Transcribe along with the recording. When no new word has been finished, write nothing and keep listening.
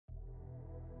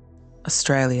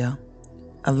Australia,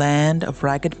 a land of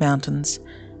ragged mountains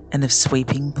and of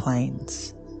sweeping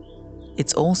plains.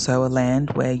 It's also a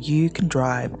land where you can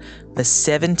drive for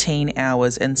 17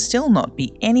 hours and still not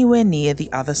be anywhere near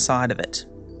the other side of it.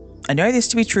 I know this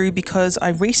to be true because I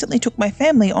recently took my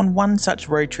family on one such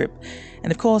road trip,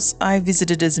 and of course I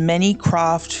visited as many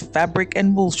craft, fabric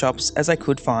and wool shops as I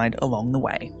could find along the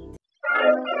way.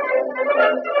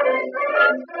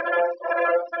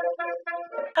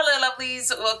 Hello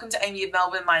lovelies, welcome to Amy of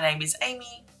Melbourne. My name is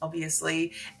Amy,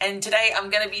 obviously, and today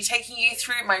I'm going to be taking you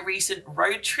through my recent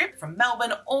road trip from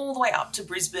Melbourne all the way up to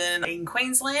Brisbane in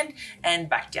Queensland and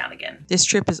back down again. This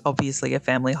trip is obviously a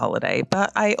family holiday,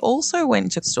 but I also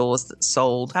went to stores that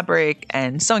sold fabric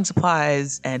and sewing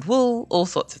supplies and wool, all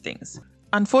sorts of things.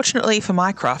 Unfortunately for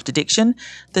my craft addiction,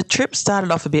 the trip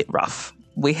started off a bit rough.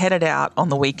 We headed out on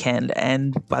the weekend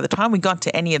and by the time we got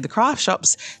to any of the craft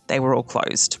shops, they were all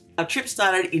closed. Our trip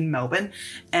started in Melbourne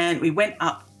and we went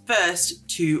up first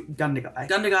to Gundagai.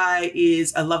 Gundagai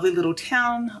is a lovely little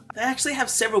town. They actually have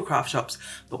several craft shops,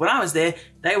 but when I was there,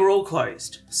 they were all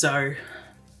closed. So,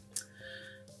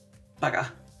 bugger.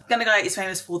 Gundagai is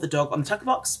famous for the dog on the tucker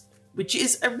box, which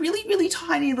is a really, really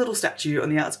tiny little statue on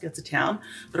the outskirts of town.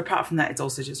 But apart from that, it's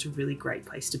also just a really great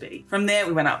place to be. From there,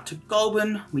 we went up to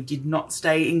Goulburn. We did not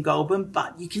stay in Goulburn,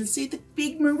 but you can see the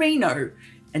big merino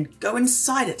and go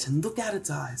inside it and look out its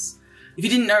eyes. If you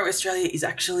didn't know, Australia is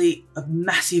actually a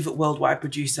massive worldwide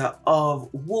producer of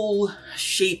wool,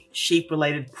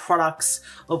 sheep-related products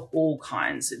of all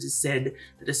kinds. It is said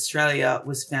that Australia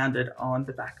was founded on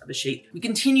the back of a sheep. We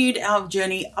continued our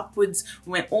journey upwards.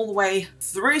 We went all the way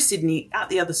through Sydney, out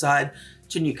the other side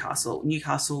to Newcastle.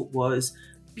 Newcastle was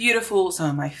beautiful. Some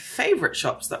of my favourite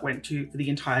shops that I went to for the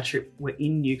entire trip were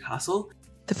in Newcastle.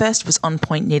 The first was On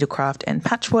Point Needlecraft and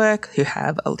Patchwork, who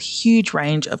have a huge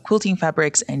range of quilting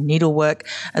fabrics and needlework,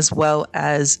 as well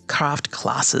as craft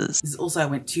classes. Also, I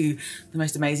went to the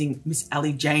most amazing Miss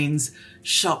Aliejane's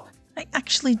shop. I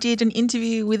actually did an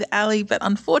interview with Ali, but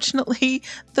unfortunately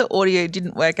the audio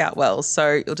didn't work out well.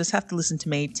 So you'll just have to listen to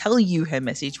me tell you her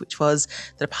message, which was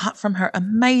that apart from her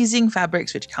amazing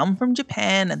fabrics, which come from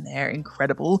Japan and they're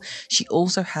incredible, she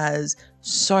also has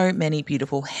so many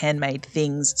beautiful handmade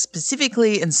things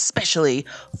specifically and specially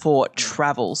for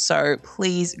travel. So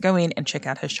please go in and check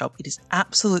out her shop. It is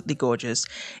absolutely gorgeous.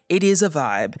 It is a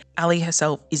vibe. Ali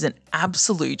herself is an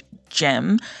absolute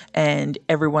gem and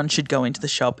everyone should go into the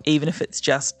shop, even if it's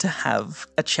just to have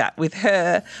a chat with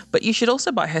her. But you should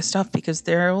also buy her stuff because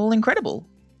they're all incredible.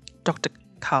 Dr.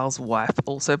 Carl's wife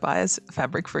also buys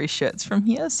fabric for his shirts from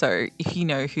here. So if you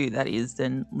know who that is,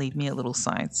 then leave me a little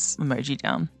science emoji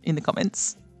down in the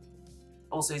comments.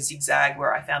 Also Zig Zag,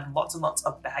 where I found lots and lots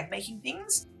of bag making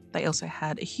things. They also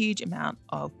had a huge amount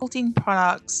of quilting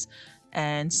products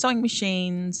and sewing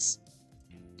machines,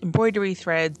 embroidery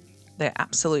threads. They're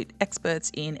absolute experts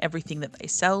in everything that they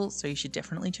sell, so you should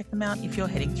definitely check them out if you're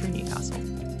heading through Newcastle.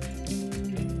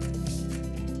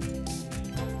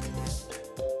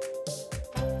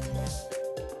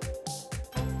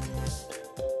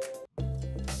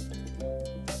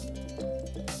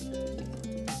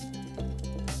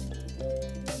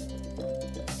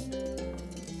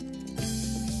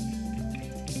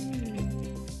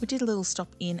 We did a little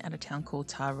stop in at a town called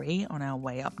Taree on our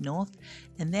way up north,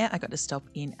 and there I got to stop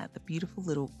in at the beautiful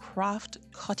little craft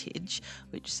cottage,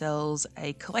 which sells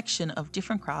a collection of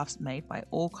different crafts made by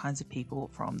all kinds of people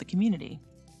from the community.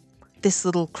 This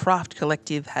little craft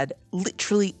collective had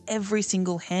literally every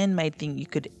single handmade thing you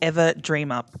could ever dream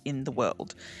up in the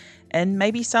world, and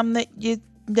maybe some that you've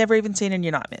never even seen in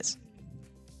your nightmares.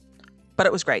 But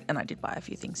it was great, and I did buy a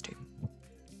few things too.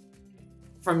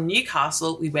 From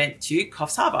Newcastle, we went to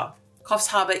Coffs Harbour. Coffs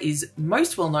Harbour is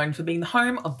most well known for being the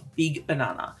home of the big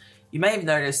banana. You may have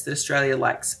noticed that Australia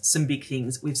likes some big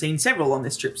things. We've seen several on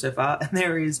this trip so far, and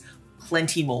there is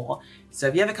plenty more. So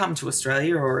if you ever come to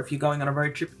Australia, or if you're going on a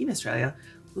road trip in Australia,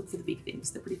 look for the big things.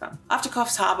 They're pretty fun. After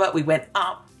Coffs Harbour, we went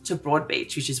up to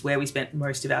Broadbeach, which is where we spent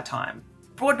most of our time.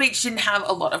 Broadbeach didn't have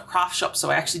a lot of craft shops,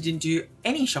 so I actually didn't do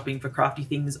any shopping for crafty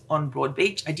things on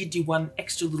Broadbeach. I did do one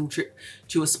extra little trip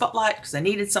to a spotlight because I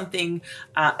needed something,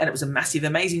 and it was a massive,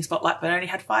 amazing spotlight, but I only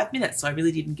had 5 minutes, so I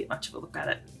really didn't get much of a look at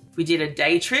it. We did a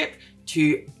day trip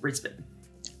to Brisbane.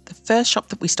 The first shop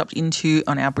that we stopped into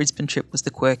on our Brisbane trip was the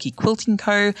Quirky Quilting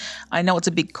Co. I know it's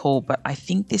a big call, but I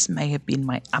think this may have been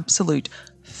my absolute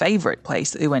favourite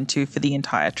place that we went to for the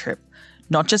entire trip.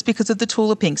 Not just because of the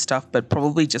Tula Pink stuff, but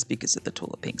probably just because of the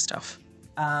Tula Pink stuff.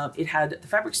 It had the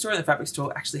fabric store, and the fabric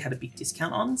store actually had a big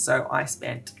discount on, so I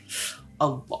spent a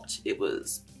lot. It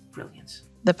was brilliant.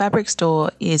 The fabric store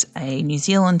is a New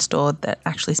Zealand store that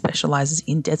actually specialises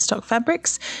in dead stock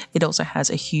fabrics. It also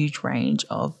has a huge range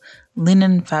of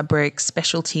linen fabrics,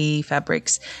 specialty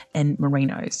fabrics, and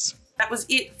merinos. That was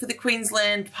it for the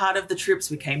Queensland part of the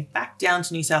trips. We came back down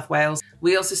to New South Wales.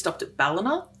 We also stopped at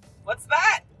Ballina. What's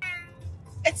that?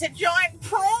 It's a giant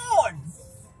prawn!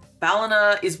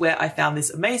 Ballina is where I found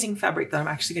this amazing fabric that I'm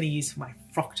actually going to use for my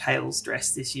Frocktails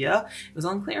dress this year. It was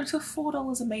on clearance for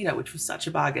 $4 a metre, which was such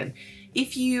a bargain.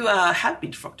 If you have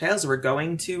been to Frocktails or are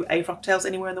going to a Frocktails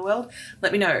anywhere in the world,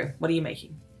 let me know. What are you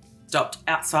making? Stopped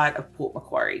outside of Port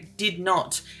Macquarie. Did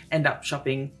not end up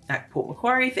shopping at Port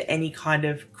Macquarie for any kind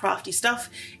of crafty stuff.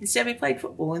 Instead, we played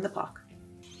football in the park.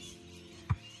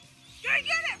 Go get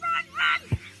it!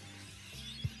 Run!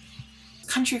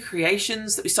 Country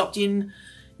Creations that we stopped in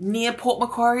near Port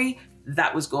Macquarie,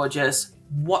 that was gorgeous.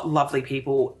 What lovely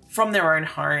people from their own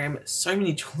home. So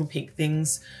many jewel pink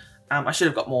things. I should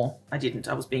have got more. I didn't.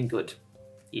 I was being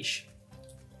good-ish.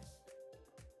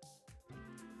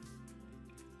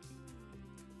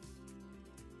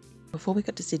 Before we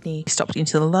got to Sydney, we stopped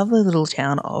into the lovely little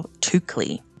town of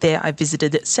Toukley. There I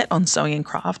visited Set on Sewing and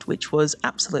Craft, which was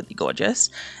absolutely gorgeous,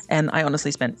 and I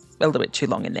honestly spent a little bit too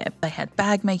long in there. They had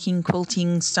bag making,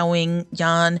 quilting, sewing,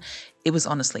 yarn. It was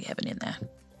honestly heaven in there.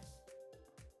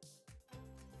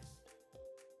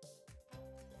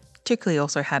 Toukley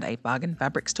also had a bargain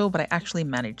fabric store, but I actually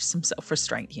managed some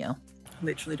self-restraint here. I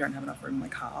literally don't have enough room in my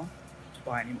car to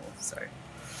buy anymore, so...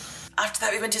 After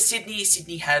that, we went to Sydney.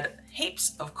 Sydney had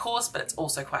heaps, of course, but it's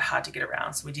also quite hard to get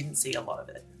around, so we didn't see a lot of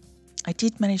it. I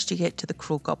did manage to get to the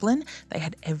Cruel Goblin. They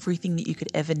had everything that you could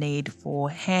ever need for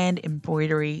hand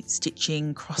embroidery,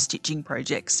 stitching, cross-stitching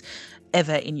projects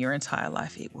ever in your entire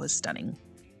life. It was stunning.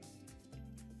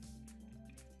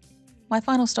 My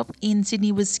final stop in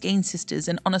Sydney was Skeen Sisters,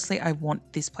 and honestly I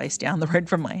want this place down the road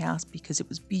from my house because it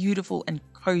was beautiful and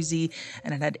cosy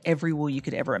and it had every wool you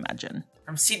could ever imagine.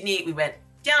 From Sydney we went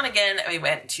down again and we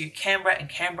went to Canberra, and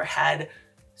Canberra had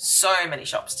so many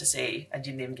shops to see. I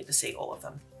didn't even get to see all of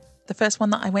them. The first one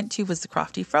that I went to was the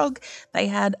Crafty Frog. They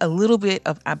had a little bit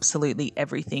of absolutely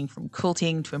everything from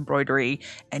quilting to embroidery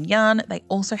and yarn. They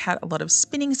also had a lot of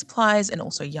spinning supplies and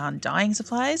also yarn dyeing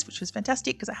supplies, which was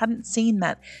fantastic because I hadn't seen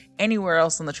that anywhere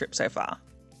else on the trip so far.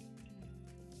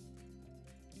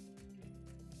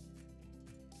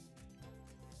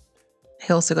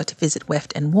 I also got to visit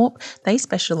Weft and Warp. They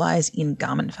specialise in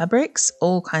garment fabrics,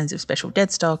 all kinds of special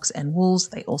dead stocks and wools.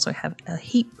 They also have a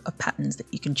heap of patterns that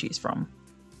you can choose from.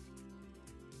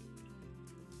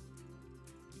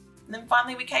 And then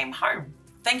finally we came home.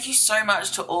 Thank you so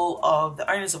much to all of the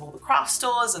owners of all the craft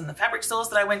stores and the fabric stores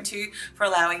that I went to for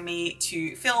allowing me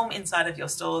to film inside of your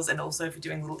stores, and also for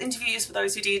doing little interviews for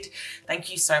those who did. Thank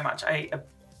you so much. I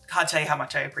can't tell you how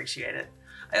much I appreciate it.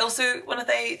 I also want to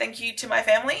say thank you to my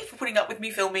family for putting up with me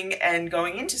filming and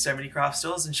going into so many craft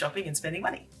stores and shopping and spending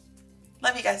money.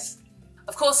 Love you guys.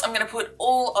 Of course, I'm going to put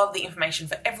all of the information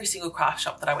for every single craft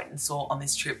shop that I went and saw on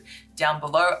this trip down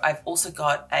below. I've also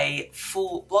got a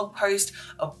full blog post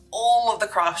of all of the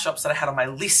craft shops that I had on my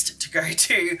list to go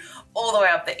to, all the way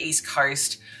up the East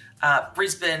Coast,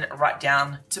 Brisbane, right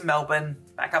down to Melbourne,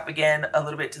 back up again, a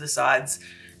little bit to the sides.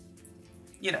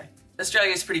 You know,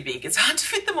 Australia's pretty big. It's hard to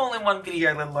fit them all in one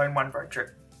video, let alone one road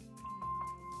trip.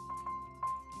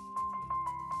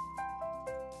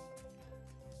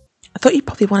 I thought you'd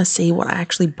probably want to see what I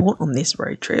actually bought on this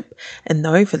road trip, and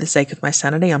though for the sake of my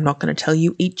sanity I'm not going to tell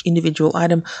you each individual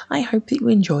item, I hope that you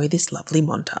enjoy this lovely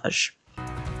montage.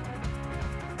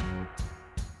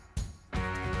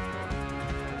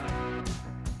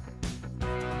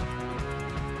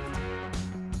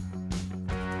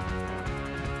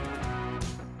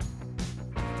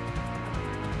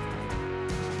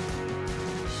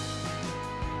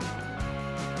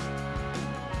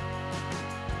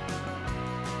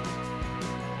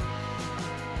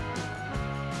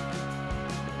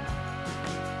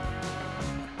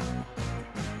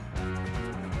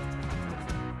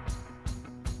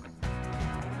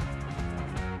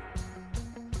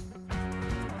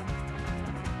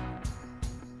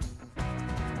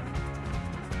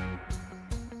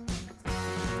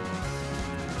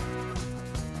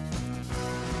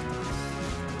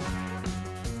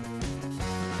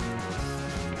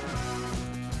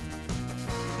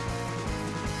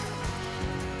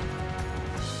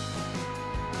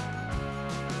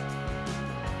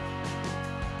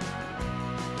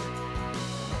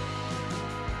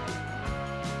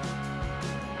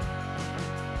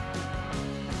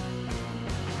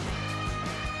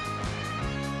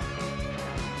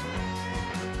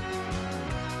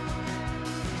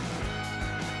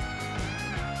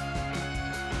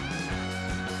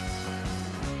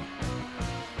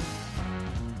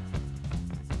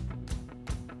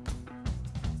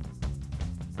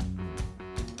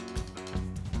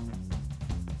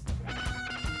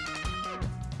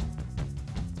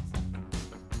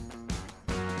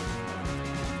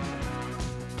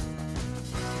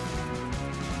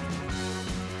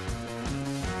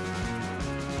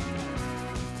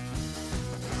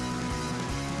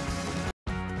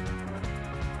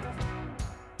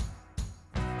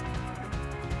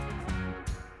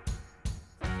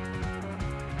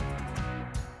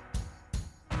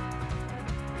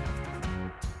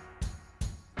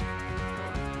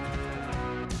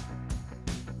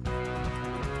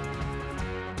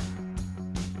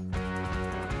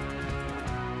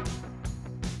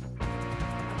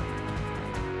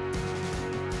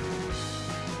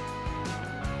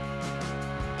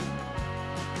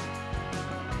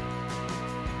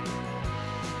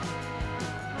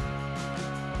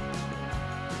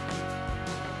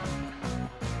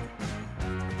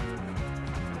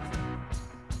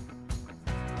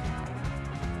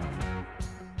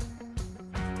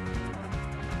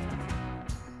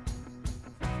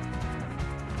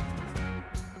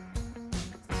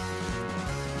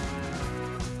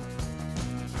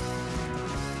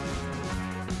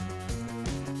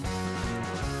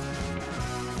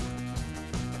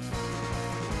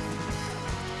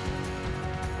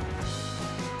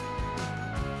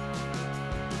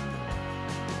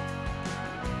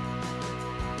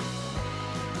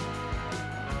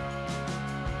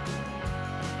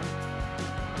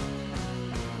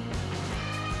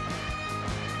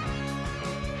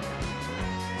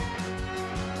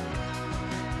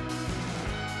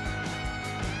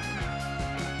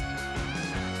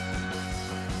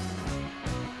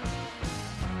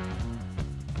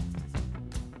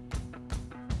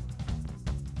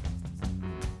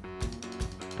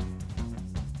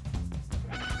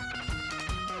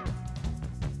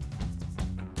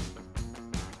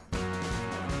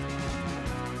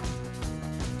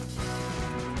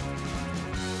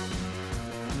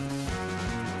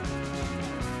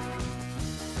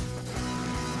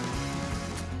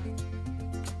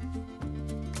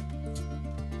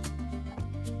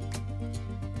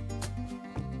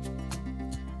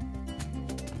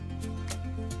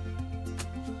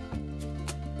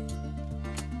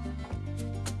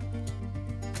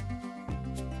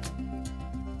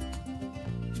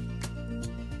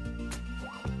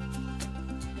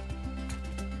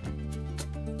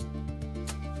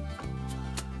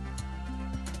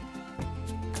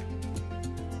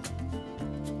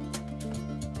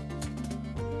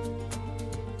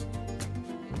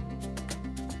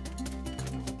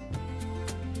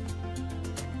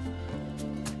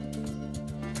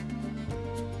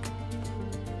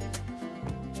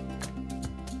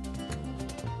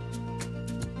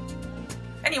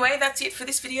 Anyway, that's it for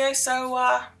this video,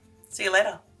 so see you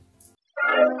later.